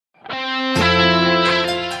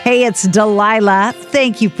Hey, it's Delilah.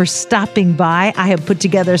 Thank you for stopping by. I have put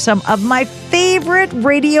together some of my favorite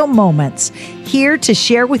radio moments here to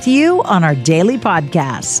share with you on our daily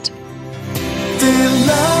podcast.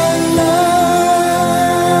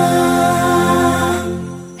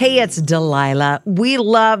 Hey, it's Delilah. We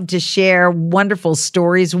love to share wonderful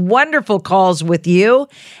stories, wonderful calls with you.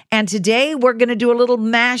 And today we're going to do a little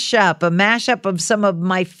mashup, a mashup of some of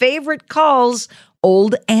my favorite calls,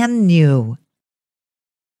 old and new.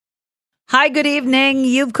 Hi, good evening.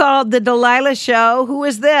 You've called the Delilah Show. Who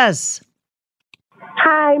is this?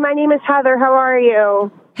 Hi, my name is Heather. How are you?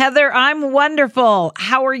 Heather, I'm wonderful.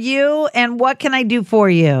 How are you? And what can I do for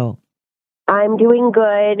you? I'm doing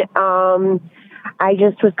good. I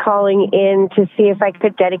just was calling in to see if I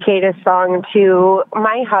could dedicate a song to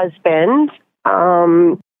my husband.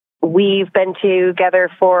 We've been together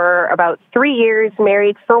for about 3 years,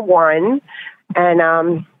 married for 1.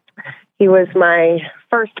 And he was my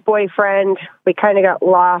first boyfriend. We kind of got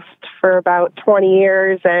lost for about 20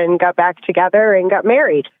 years and got back together and got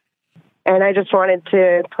married. And I just wanted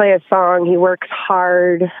to play a song. He works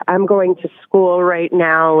hard. I'm going to school right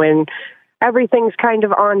now, and everything's kind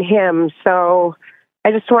of on him. So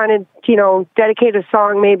I just wanted, dedicate a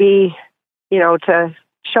song maybe, to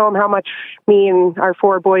show him how much me and our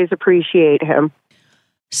 4 boys appreciate him.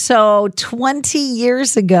 So 20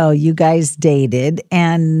 years ago, you guys dated,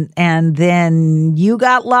 and then you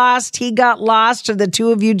got lost, he got lost, or the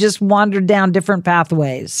two of you just wandered down different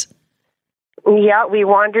pathways? Yeah, we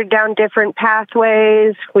wandered down different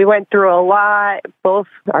pathways. We went through a lot. Both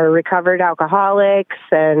are recovered alcoholics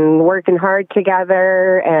and working hard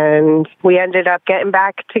together. And we ended up getting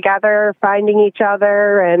back together, finding each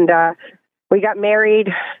other. And we got married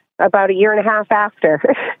about 1.5 years after.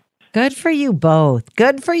 Good for you both.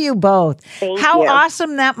 Good for you both. How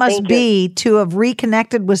awesome that must be to have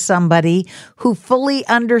reconnected with somebody who fully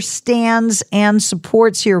understands and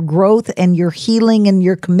supports your growth and your healing and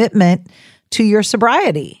your commitment to your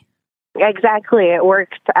sobriety. Exactly. It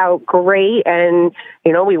worked out great. And,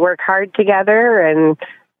 we work hard together. And,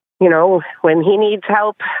 when he needs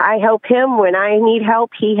help, I help him. When I need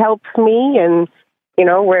help, he helps me. And,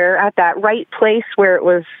 we're at that right place where it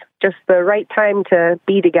was just the right time to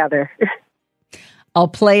be together. I'll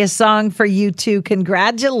play a song for you too.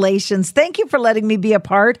 Congratulations. Thank you for letting me be a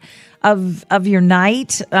part of your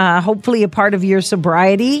night, hopefully a part of your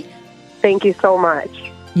sobriety. Thank you so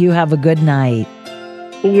much. You have a good night.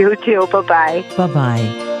 You too. Bye-bye.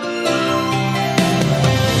 Bye-bye.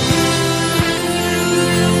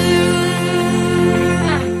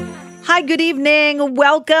 Hi, good evening.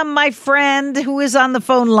 Welcome, my friend who is on the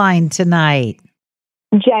phone line tonight.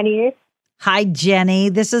 Jenny. Hi, Jenny.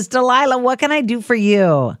 This is Delilah. What can I do for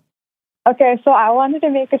you? Okay, so I wanted to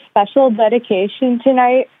make a special dedication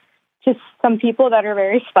tonight to some people that are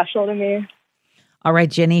very special to me. All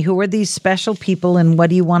right, Jenny, who are these special people and what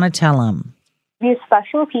do you want to tell them? These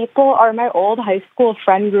special people are my old high school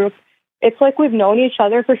friend group. It's like we've known each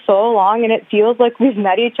other for so long, and it feels like we've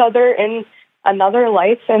met each other in another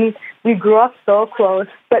life, and we grew up so close.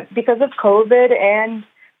 But because of COVID and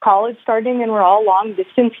college starting and we're all long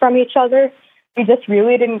distance from each other, we just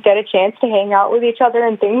really didn't get a chance to hang out with each other,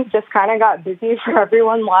 and things just kind of got busy for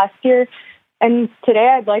everyone last year. And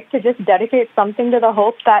today I'd like to just dedicate something to the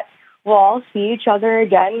hope that we'll all see each other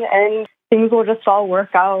again and things will just all work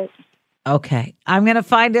out. Okay. I'm going to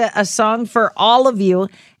find a song for all of you,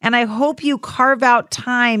 and I hope you carve out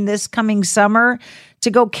time this coming summer to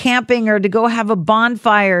go camping or to go have a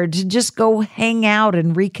bonfire, to just go hang out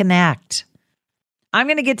and reconnect. I'm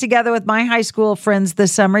going to get together with my high school friends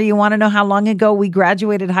this summer. You want to know how long ago we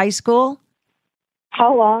graduated high school?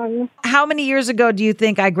 How long? How many years ago do you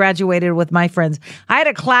think I graduated with my friends? I had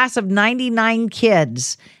a class of 99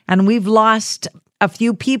 kids, and we've lost a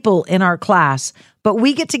few people in our class, but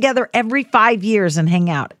we get together every 5 years and hang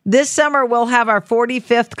out. This summer, we'll have our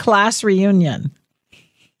 45th class reunion.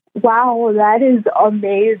 Wow, that is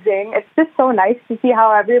amazing. It's just so nice to see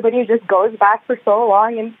how everybody just goes back for so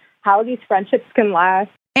long and how these friendships can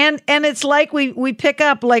last. And it's like we pick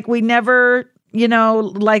up like we never,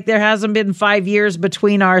 like there hasn't been 5 years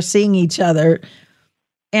between our seeing each other.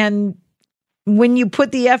 And when you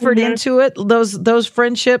put the effort into it, those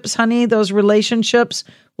friendships, honey, those relationships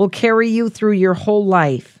will carry you through your whole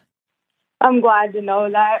life. I'm glad to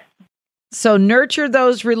know that. So nurture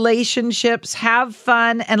those relationships, have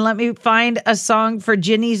fun, and let me find a song for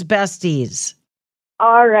Ginny's besties.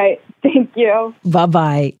 All right. Thank you.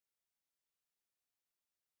 Bye-bye.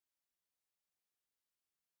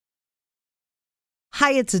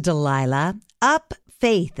 Hi, it's Delilah. Up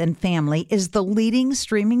Faith and Family is the leading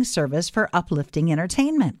streaming service for uplifting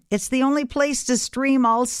entertainment. It's the only place to stream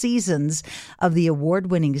all seasons of the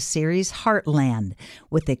award-winning series Heartland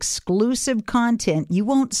with exclusive content you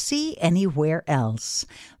won't see anywhere else.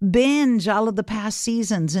 Binge all of the past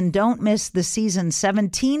seasons and don't miss the season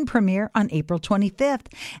 17 premiere on April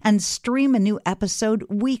 25th and stream a new episode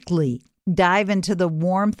weekly. Dive into the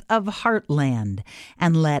warmth of Heartland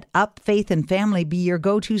and let Up Faith and Family be your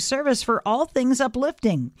go-to service for all things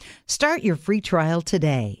uplifting. Start your free trial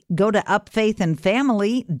today. Go to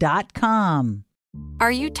upfaithandfamily.com.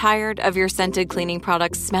 Are you tired of your scented cleaning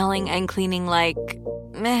products smelling and cleaning like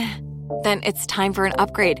meh? Then it's time for an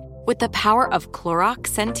upgrade with the power of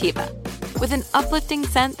Clorox Scentiva. With an uplifting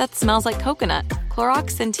scent that smells like coconut,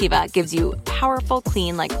 Clorox Scentiva gives you powerful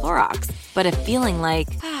clean like Clorox, but a feeling like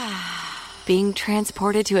being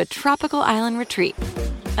transported to a tropical island retreat.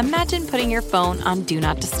 Imagine putting your phone on Do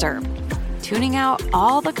Not Disturb, tuning out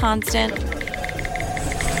all the constant,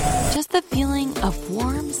 just the feeling of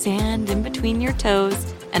warm sand in between your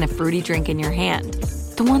toes and a fruity drink in your hand.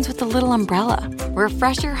 The ones with the little umbrella.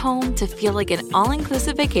 Refresh your home to feel like an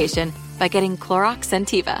all-inclusive vacation by getting Clorox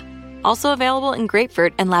Scentiva. Also available in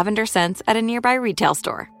grapefruit and lavender scents at a nearby retail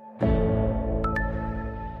store.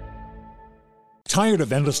 Tired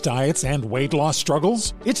of endless diets and weight loss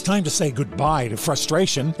struggles? It's time to say goodbye to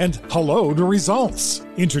frustration and hello to results.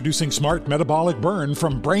 Introducing Smart Metabolic Burn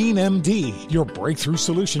from Brain MD, your breakthrough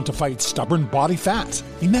solution to fight stubborn body fat.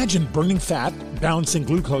 Imagine burning fat, balancing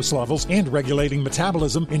glucose levels, and regulating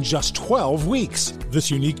metabolism in just 12 weeks.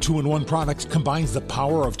 This unique 2-in-1 product combines the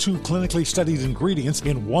power of 2 clinically studied ingredients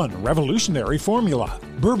in one revolutionary formula.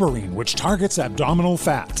 Berberine, which targets abdominal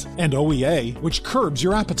fat, and OEA, which curbs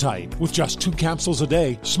your appetite. With just 2 capsules a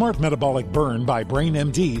day, Smart Metabolic Burn by Brain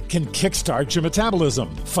MD can kickstart your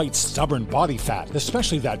metabolism, fight stubborn body fat,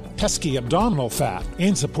 especially that pesky abdominal fat,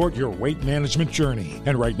 and support your weight management journey.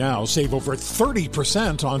 And right now, save over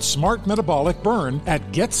 30% on Smart Metabolic Burn at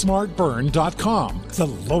GetSmartBurn.com. The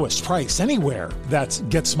lowest price anywhere. That's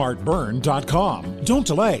GetSmartBurn.com. Don't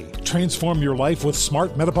delay. Transform your life with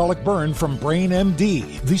Smart Metabolic Burn from Brain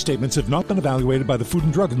MD. These statements have not been evaluated by the Food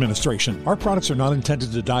and Drug Administration. Our products are not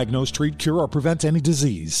intended to diagnose, treat, cure, or prevent any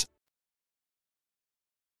disease.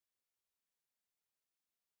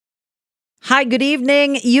 Hi, good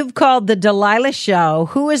evening. You've called the Delilah Show.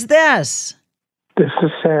 Who is this? This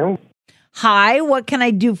is Sam. Hi, what can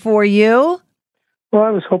I do for you? Well, I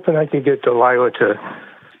was hoping I could get Delilah to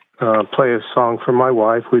play a song for my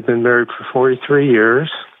wife. We've been married for 43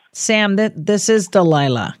 years. Sam, this is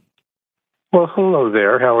Delilah. Well, hello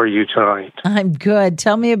there. How are you tonight? I'm good.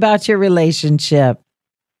 Tell me about your relationship.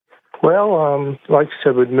 Well, like I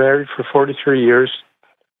said, we've been married for 43 years.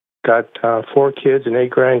 Got 4 kids and 8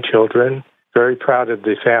 grandchildren. Very proud of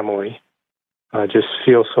the family. I just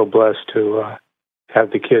feel so blessed to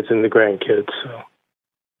have the kids and the grandkids.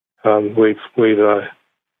 So we've lived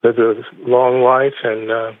a long life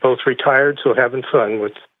and both retired, so having fun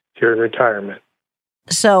with here in retirement.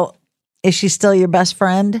 So, is she still your best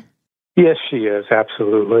friend? Yes, she is,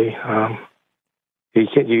 absolutely.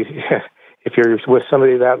 If you're with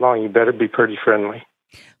somebody that long, you better be pretty friendly.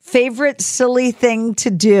 Favorite silly thing to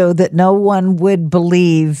do that no one would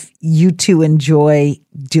believe you two enjoy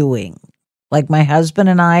doing? Like my husband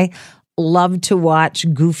and I love to watch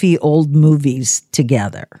goofy old movies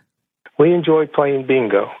together. We enjoy playing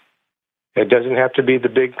bingo. It doesn't have to be the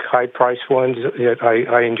big high-priced ones.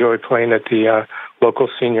 I enjoy playing at the local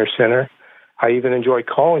senior center. I even enjoy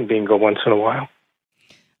calling bingo once in a while.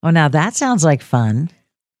 Oh, now that sounds like fun.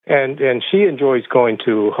 And she enjoys going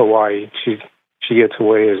to Hawaii. She gets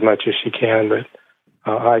away as much as she can, but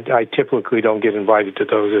I typically don't get invited to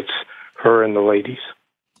those. It's her and the ladies.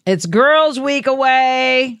 It's Girls Week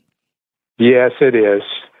away. Yes, it is.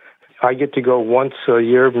 I get to go once a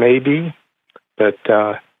year, maybe, but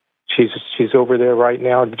she's over there right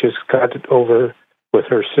now. Just got over with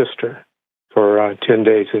her sister for 10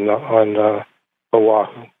 days on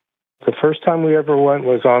Oahu. The first time we ever went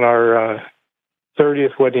was on our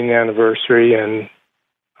 30th wedding anniversary, and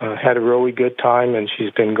had a really good time, and she's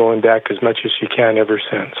been going back as much as she can ever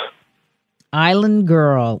since. Island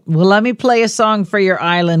Girl. Well, let me play a song for your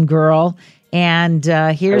Island Girl, and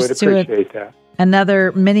here's to it. That.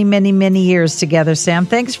 Another many, many, many years together, Sam.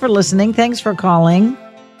 Thanks for listening. Thanks for calling.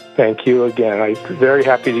 Thank you again. I'm very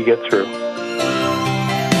happy to get through.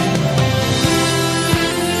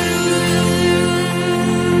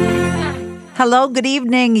 Hello, good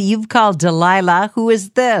evening. You've called Delilah. Who is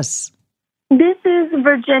this? This is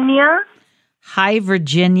Virginia. Hi,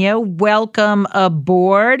 Virginia. Welcome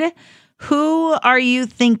aboard. Who are you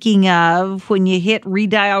thinking of when you hit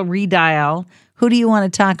redial? Who do you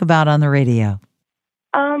want to talk about on the radio?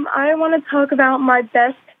 I want to talk about my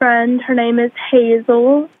best friend. Her name is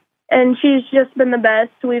Hazel, and she's just been the best.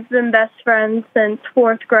 We've been best friends since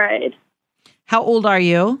 4th grade. How old are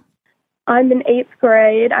you? I'm in 8th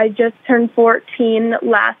grade. I just turned 14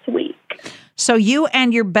 last week. So you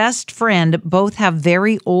and your best friend both have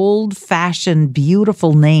very old-fashioned,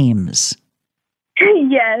 beautiful names.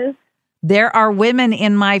 Yes. There are women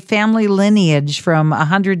in my family lineage from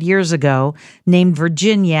 100 years ago named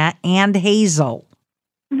Virginia and Hazel.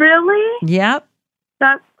 Really? Yep.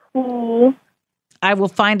 That's cool. I will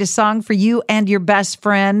find a song for you and your best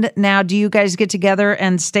friend. Now, do you guys get together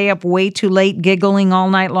and stay up way too late giggling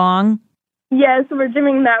all night long? Yes, we're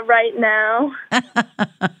doing that right now.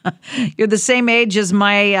 You're the same age as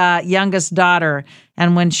my youngest daughter.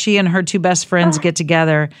 And when she and her two best friends get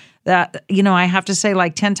together, I have to say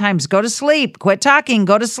like 10 times, go to sleep, quit talking,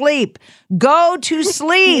 go to sleep, go to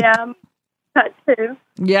sleep. Yeah, that too.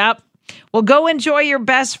 Yep. Well, go enjoy your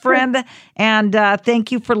best friend. And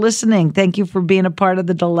thank you for listening. Thank you for being a part of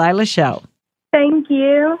the Delilah Show. Thank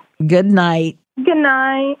you. Good night. Good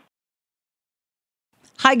night.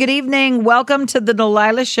 Hi, good evening. Welcome to the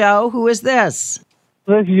Delilah Show. Who is this?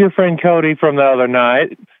 This is your friend Cody from the other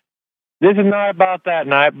night. This is not about that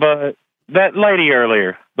night, but that lady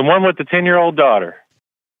earlier, the one with the 10-year-old daughter.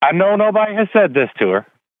 I know nobody has said this to her,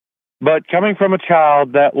 but coming from a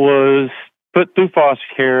child that was put through foster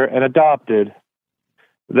care and adopted,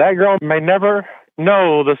 that girl may never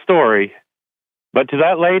know the story, but to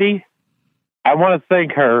that lady, I want to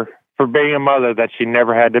thank her for being a mother that she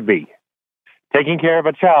never had to be. Taking care of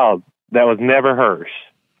a child that was never hers,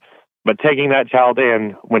 but taking that child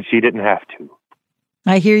in when she didn't have to.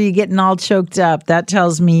 I hear you getting all choked up. That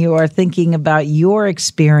tells me you are thinking about your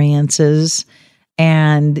experiences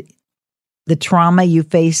and the trauma you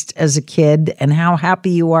faced as a kid and how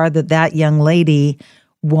happy you are that that young lady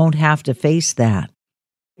won't have to face that.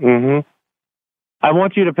 Mm-hmm. I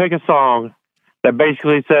want you to pick a song that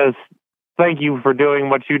basically says, thank you for doing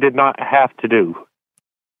what you did not have to do,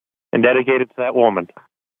 and dedicate it to that woman.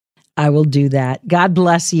 I will do that. God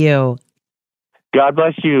bless you. God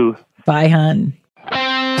bless you. Bye, hon.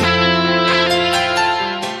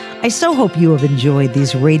 I so hope you have enjoyed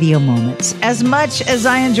these radio moments as much as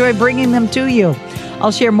I enjoy bringing them to you.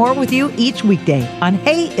 I'll share more with you each weekday on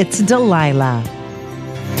Hey, It's Delilah.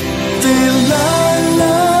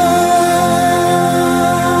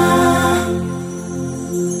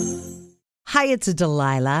 Hi, it's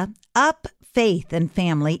Delilah. Up Faith and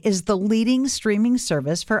Family is the leading streaming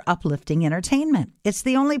service for uplifting entertainment. It's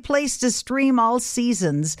the only place to stream all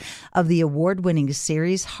seasons of the award-winning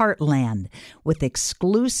series Heartland with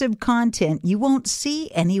exclusive content you won't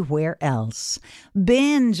see anywhere else.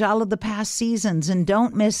 Binge all of the past seasons and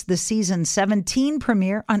don't miss the season 17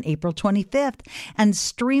 premiere on April 25th and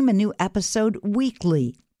stream a new episode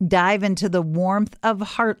weekly. Dive into the warmth of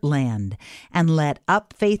Heartland and let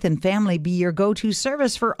Up Faith and Family be your go-to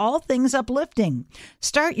service for all things uplifting.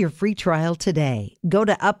 Start your free trial today. Go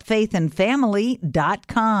to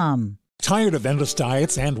upfaithandfamily.com. Tired of endless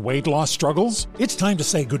diets and weight loss struggles? It's time to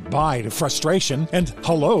say goodbye to frustration and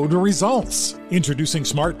hello to results. Introducing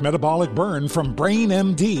Smart Metabolic Burn from Brain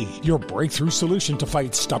MD, your breakthrough solution to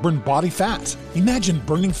fight stubborn body fat. Imagine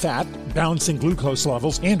burning fat, balancing glucose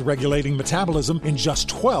levels, and regulating metabolism in just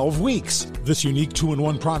 12 weeks. This unique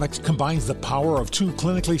 2-in-1 product combines the power of 2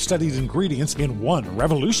 clinically studied ingredients in one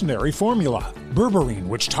revolutionary formula. Berberine,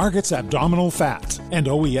 which targets abdominal fat, and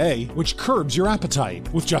OEA, which curbs your appetite.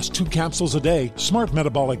 With just 2 capsules a day, Smart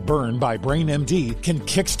Metabolic Burn by Brain MD can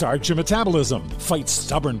kickstart your metabolism, fight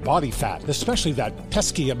stubborn body fat, especially that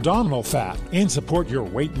pesky abdominal fat, and support your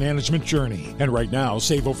weight management journey. And right now,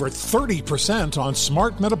 save over 30% on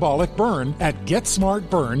Smart Metabolic Burn at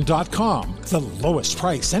GetSmartBurn.com. The lowest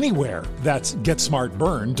price anywhere. That's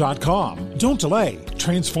GetSmartBurn.com. Don't delay.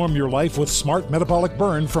 Transform your life with Smart Metabolic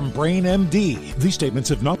Burn from Brain MD. These statements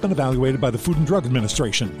have not been evaluated by the Food and Drug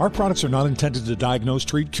Administration. Our products are not intended to diagnose,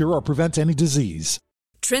 treat, cure, or prevent any disease.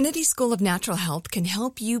 Trinity School of Natural Health can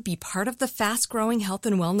help you be part of the fast-growing health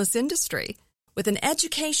and wellness industry. With an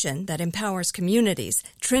education that empowers communities,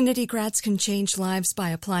 Trinity grads can change lives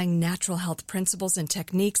by applying natural health principles and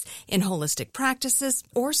techniques in holistic practices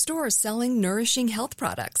or stores selling nourishing health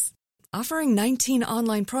products. Offering 19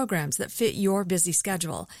 online programs that fit your busy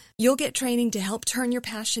schedule, you'll get training to help turn your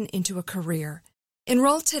passion into a career.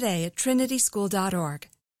 Enroll today at trinityschool.org.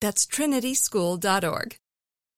 That's trinityschool.org.